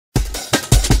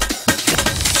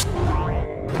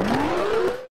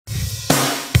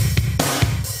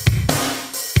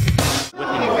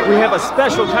have a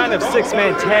special kind of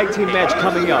six-man tag team match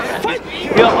coming up.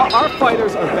 You know, our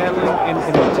fighters are battling in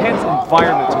an intense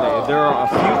environment today. There are a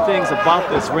few things about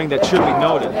this ring that should be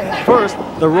noted. First,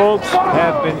 the ropes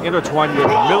have been intertwined with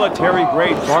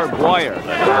military-grade barbed wire.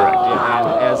 And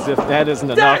as if that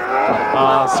isn't enough,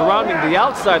 surrounding the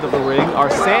outside of the ring are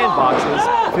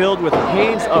sandboxes filled with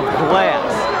panes of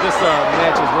glass. This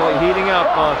match is really heating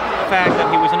up. The fact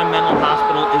that he was in a mental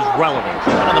hospital is relevant.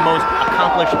 One of the most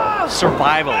accomplished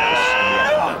survivalists in the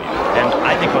MLW. And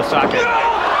I think Osaka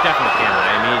definitely can.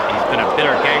 I mean, he's been a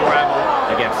bitter gang rival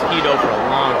against Hito for a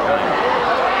long time.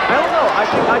 I don't know. I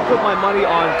think I'd put my money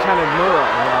on Kanemura.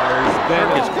 He's been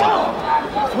his club.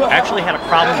 Actually had a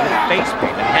problem with face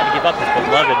paint and had to give up his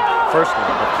beloved first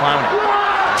love of clowning.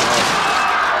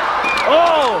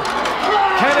 Oh!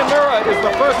 Kanemura is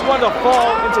the first one to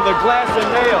fall into the glass and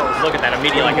nails. Look at that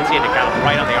immediately. I can see it kind of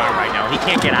right on the arm right now. He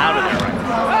can't get out of there right now.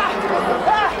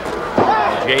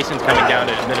 Jason's coming down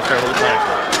to administer a little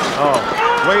punishment. Oh,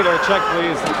 waiter, check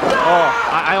please. Oh,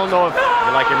 I don't know if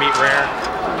you like your meat rare.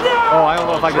 Oh, I don't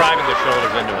know if I can. Driving the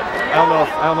shoulders into it. I don't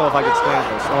know if I could stand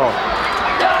this. Oh.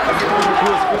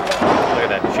 Look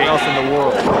at that. What else in the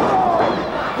world?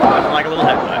 Nothing like a little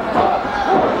headbutt.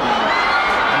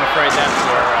 I'm afraid that's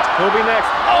where. Who'll be next?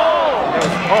 Oh!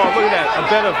 Oh, look at that. A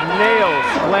bed of nails,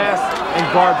 glass, and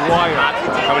barbed wire.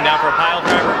 Coming down for a pile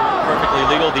driver. Perfectly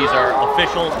legal. These are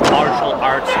official martial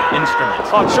arts instruments.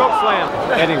 Oh, choke slam.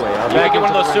 Anyway, you could get one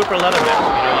of those super leather beds.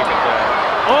 You know, you could.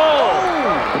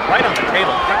 Right on the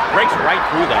table. Breaks right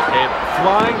through that table.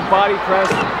 Flying body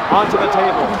press onto the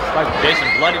table. Jason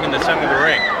bloodied in the center of the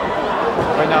ring.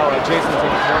 Right now, Jason's in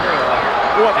the corner.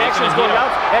 What? Action's going out.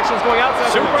 Action's going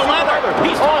outside. Super leather.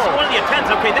 He's tossing one of the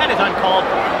attempts. Okay, that is uncalled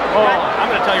for.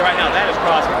 I'm going to tell you right now, that is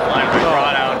crossing the line. Right,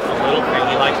 brought out a little thing.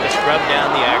 He likes to scrub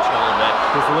down the action a little bit.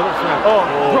 His little friend.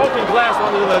 Broken glass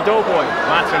onto the doughboy.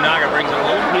 Matsunaga brings in a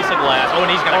little piece of glass. Oh,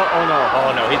 and he's going to. Oh no.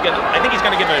 Oh no. I think he's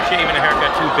going to give a shave and a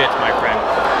haircut 2 bits, my friend.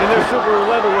 And they're super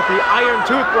leather with the iron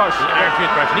toothbrush. The iron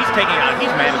toothbrush. And he's taking out.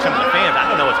 He's mad at some of the fans. I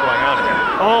don't know what's going on here.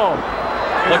 Oh.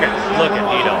 Look at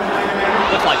Ito.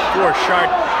 Looks like 4 sharp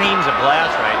panes of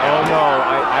glass right now. Oh no.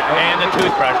 And the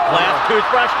toothbrush. Glass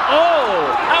toothbrush. Oh!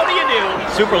 How do you do?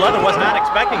 Super Leather was not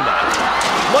expecting that.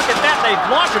 Look at that. They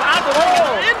launched him out the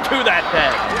ring into that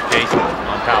peg. Jason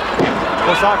on top of him.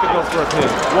 Osaka goes for a pin.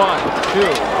 1, 2.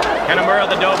 Kanemura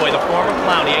the doughboy, the former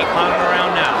clown. He ain't clowning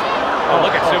around now. Oh,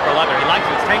 look at Super Leather. He likes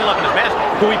it. It's tangled up in his mask.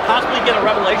 Do we possibly get a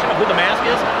revelation of who the mask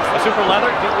is? A Super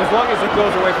Leather? As long as it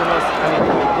goes away from us, I mean,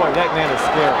 boy, that man is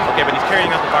scary. Okay, but he's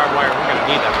carrying out the barbed wire. We're going to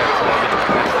need that.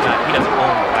 He doesn't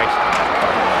own the rights to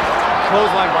that.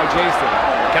 Clothesline by Jason.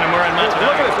 Kanemura and Matsunaga.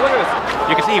 Look at this, look at this.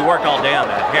 You can see he worked all day on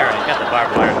that hair, and he's got the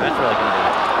barbed wire. That's really going to be,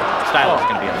 the style is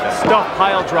going to be upset. Stuff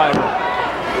pile driver.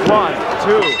 1,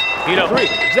 2. Hito. 3.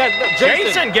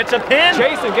 Jason gets a pin.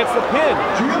 Jason gets the pin.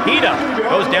 Hito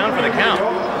goes down for the count.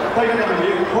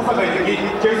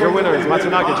 Your winners,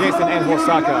 Matsunaga, Jason, and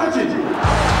Osaka.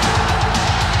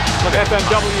 Look,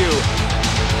 FMW.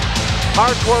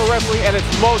 Hardcore wrestling at its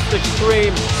most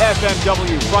extreme.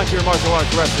 FMW, Frontier Martial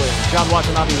Arts Wrestling. John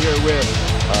Watanabe here with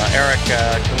Eric.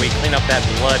 Can we clean up that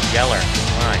blood yeller?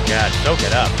 My God, soak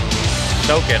it up.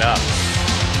 Soak it up.